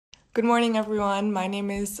Good morning, everyone. My name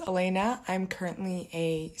is Elena. I'm currently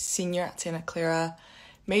a senior at Santa Clara,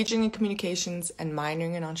 majoring in communications and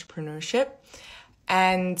minoring in entrepreneurship.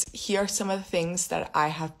 And here are some of the things that I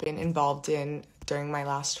have been involved in during my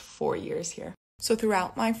last 4 years here. So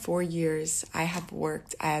throughout my 4 years, I have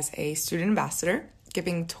worked as a student ambassador,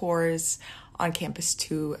 giving tours on campus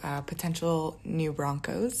to potential new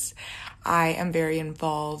Broncos. I am very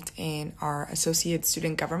involved in our associate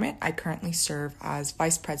student government. I currently serve as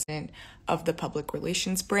vice president of the public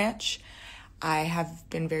relations branch. I have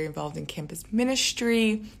been very involved in campus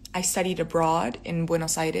ministry. I studied abroad in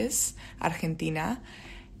Buenos Aires, Argentina,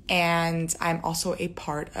 and I'm also a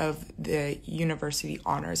part of the university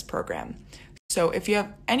honors program. So if you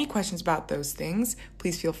have any questions about those things,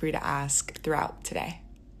 please feel free to ask throughout today.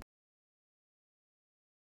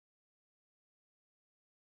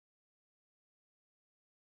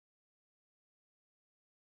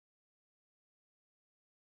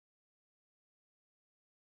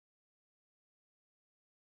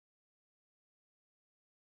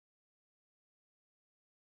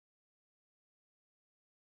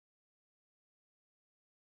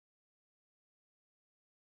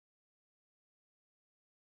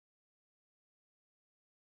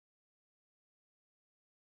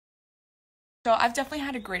 So I've definitely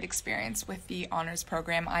had a great experience with the honors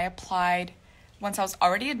program. I applied once I was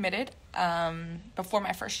already admitted before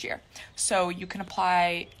my first year. So you can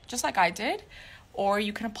apply just like I did, or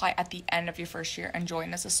you can apply at the end of your first year and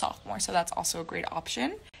join as a sophomore. So that's also a great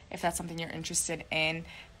option if that's something you're interested in.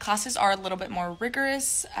 Classes are a little bit more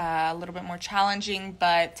rigorous, a little bit more challenging,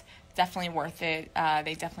 but definitely worth it.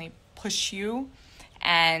 They definitely push you.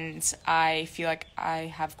 And I feel like I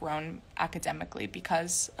have grown academically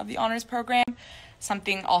because of the honors program.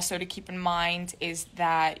 Something also to keep in mind is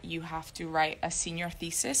that you have to write a senior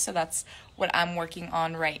thesis. So that's what I'm working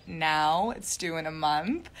on right now. It's due in a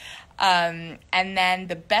month. And then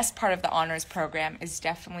the best part of the honors program is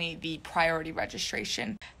definitely the priority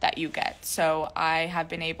registration that you get. So I have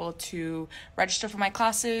been able to register for my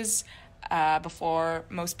classes before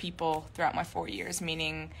most people throughout my 4 years,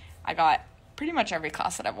 meaning I got pretty much every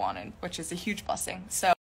class that I've wanted, which is a huge blessing.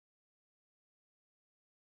 So